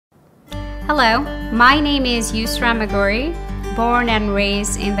Hello, my name is Yousra Magouri, born and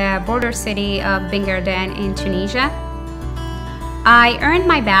raised in the border city of Bingarden in Tunisia. I earned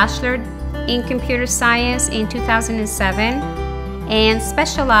my bachelor in computer science in 2007 and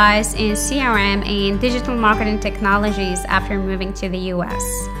specialized in CRM and digital marketing technologies after moving to the US.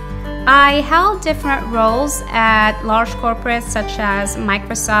 I held different roles at large corporates such as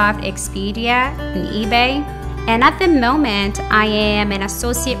Microsoft, Expedia, and eBay. And at the moment, I am an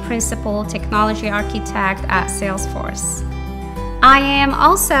associate principal technology architect at Salesforce. I am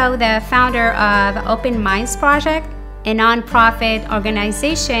also the founder of Open Minds Project, a nonprofit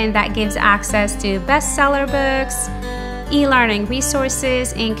organization that gives access to bestseller books, e-learning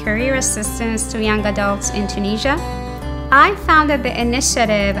resources, and career assistance to young adults in Tunisia. I founded the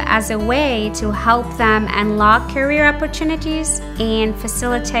initiative as a way to help them unlock career opportunities and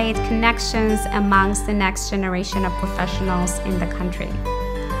facilitate connections amongst the next generation of professionals in the country.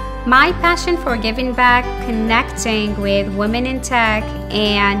 My passion for giving back, connecting with women in tech,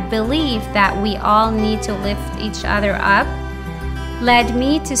 and belief that we all need to lift each other up led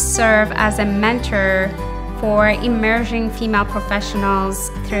me to serve as a mentor for emerging female professionals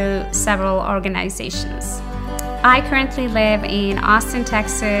through several organizations. I currently live in Austin,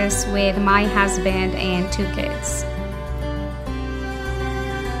 Texas with my husband and 2 kids.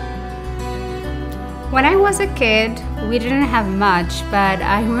 When I was a kid, we didn't have much, but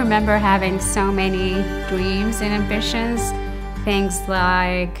I remember having so many dreams and ambitions. Things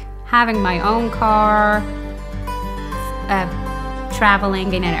like having my own car,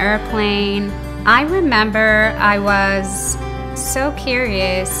 traveling in an airplane. I remember I was so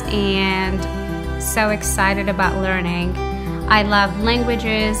curious and so excited about learning. I loved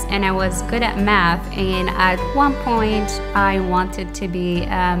languages and I was good at math, and at one point I wanted to be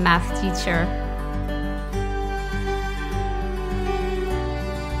a math teacher.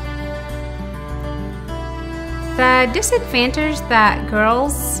 The disadvantage that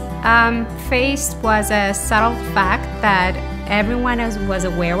girls faced was a subtle fact that everyone was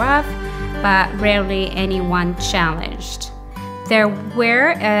aware of, but rarely anyone challenged. There were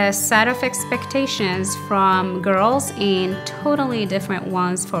a set of expectations from girls and totally different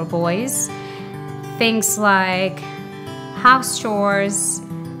ones for boys. Things like house chores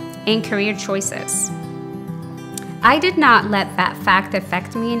and career choices. I did not let that fact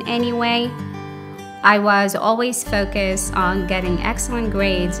affect me in any way. I was always focused on getting excellent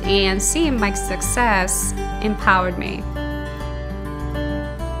grades, and seeing my success empowered me.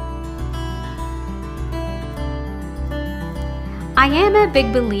 I am a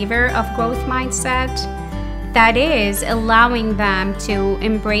big believer of growth mindset, that is, allowing them to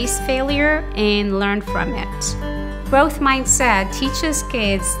embrace failure and learn from it. Growth mindset teaches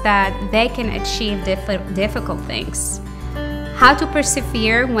kids that they can achieve difficult things, how to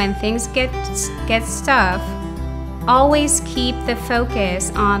persevere when things get tough, always keep the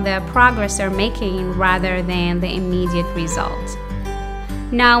focus on the progress they're making rather than the immediate result.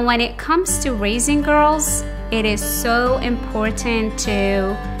 Now, when it comes to raising girls, it is so important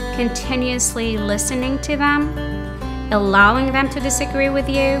to continuously listening to them, allowing them to disagree with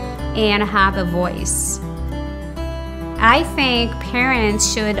you, and have a voice. I think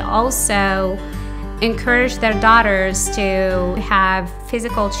parents should also encourage their daughters to have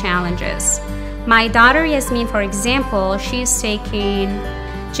physical challenges. My daughter Yasmin, for example, she's taking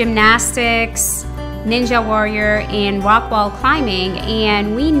gymnastics, ninja warrior, and rock wall climbing,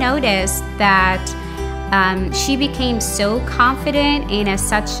 and we noticed that she became so confident in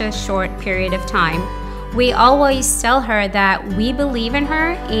such a short period of time. We always tell her that we believe in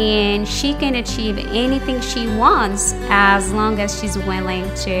her and she can achieve anything she wants as long as she's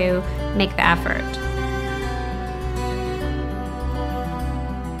willing to make the effort.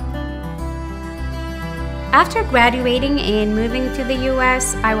 After graduating and moving to the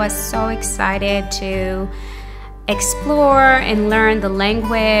US, I was so excited to explore and learn the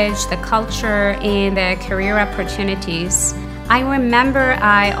language, the culture, and the career opportunities. I remember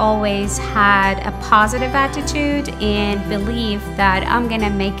I always had a positive attitude and believed that I'm gonna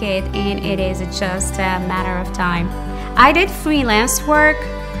make it, and it is just a matter of time. I did freelance work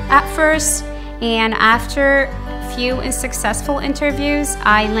at first, and after a few unsuccessful interviews,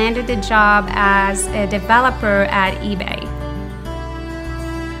 I landed a job as a developer at eBay.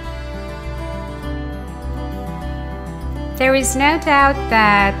 There is no doubt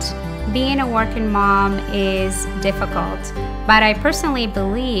that being a working mom is difficult, but I personally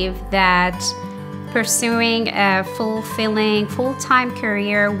believe that pursuing a fulfilling full-time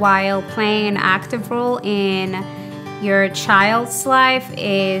career while playing an active role in your child's life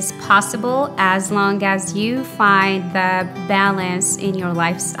is possible as long as you find the balance in your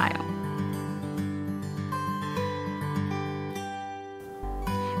lifestyle.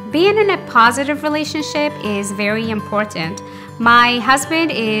 Being in a positive relationship is very important. My husband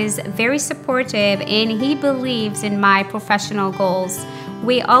is very supportive and he believes in my professional goals.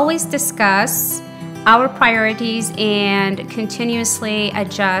 We always discuss our priorities and continuously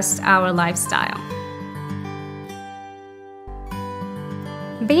adjust our lifestyle.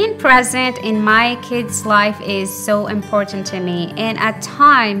 Being present in my kids' life is so important to me, and at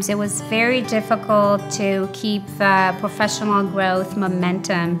times it was very difficult to keep the professional growth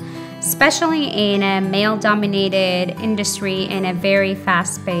momentum, especially in a male-dominated industry in a very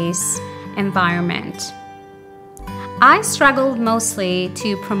fast-paced environment. I struggled mostly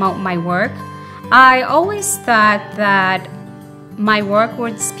to promote my work. I always thought that my work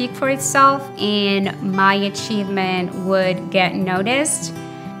would speak for itself and my achievement would get noticed.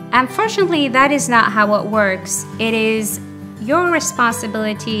 Unfortunately, that is not how it works. It is your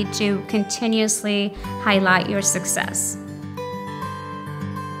responsibility to continuously highlight your success.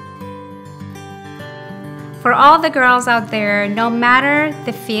 For all the girls out there, no matter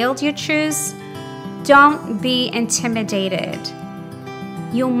the field you choose, don't be intimidated.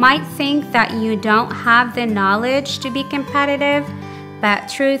 You might think that you don't have the knowledge to be competitive, but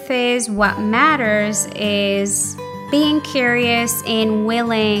truth is, what matters is being curious and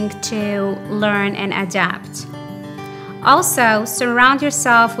willing to learn and adapt. Also, surround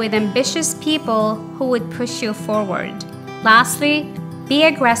yourself with ambitious people who would push you forward. Lastly, be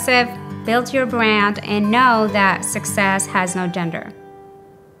aggressive, build your brand, and know that success has no gender.